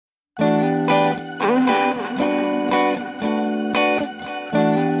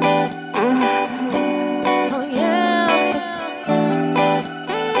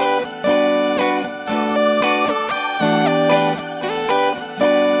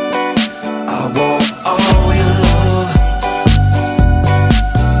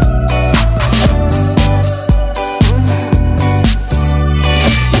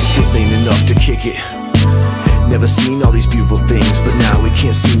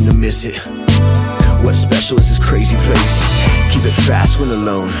miss it. What's special is this crazy place. Keep it fast when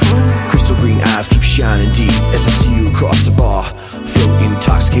alone. Crystal green eyes keep shining deep as I see you across the bar. Float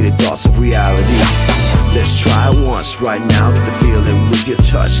intoxicated thoughts of reality. Let's try it once right now. Get the feeling with your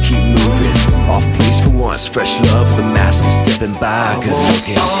touch. Keep moving. Off pace for once. Fresh love for the masses stepping by. Good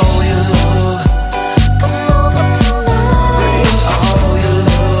looking. All your love, come over tonight. Bring all your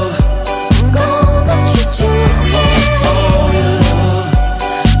love, gonna treat you right. All your love,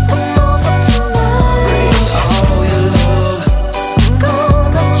 come over tonight. Bring all your love,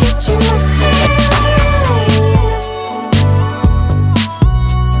 gonna treat you right.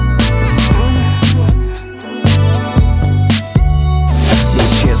 No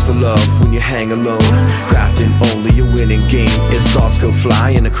chance for love when you hang alone. Crafting only a winning game as thoughts go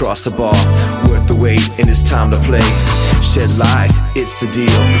flying across the bar. Worth the wait and it's time to play. Shed life, it's the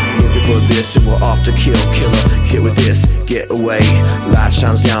deal. Looking for this and we're off to kill. Killer, get with this, get away. Light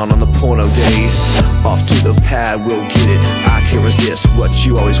shines down on the porno days. Off to the pad, we'll get it. I can't resist what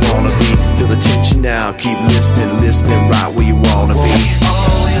you always wanna be. Feel the tension now, keep listening, listening right where you wanna be.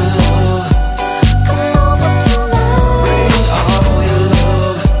 All your love.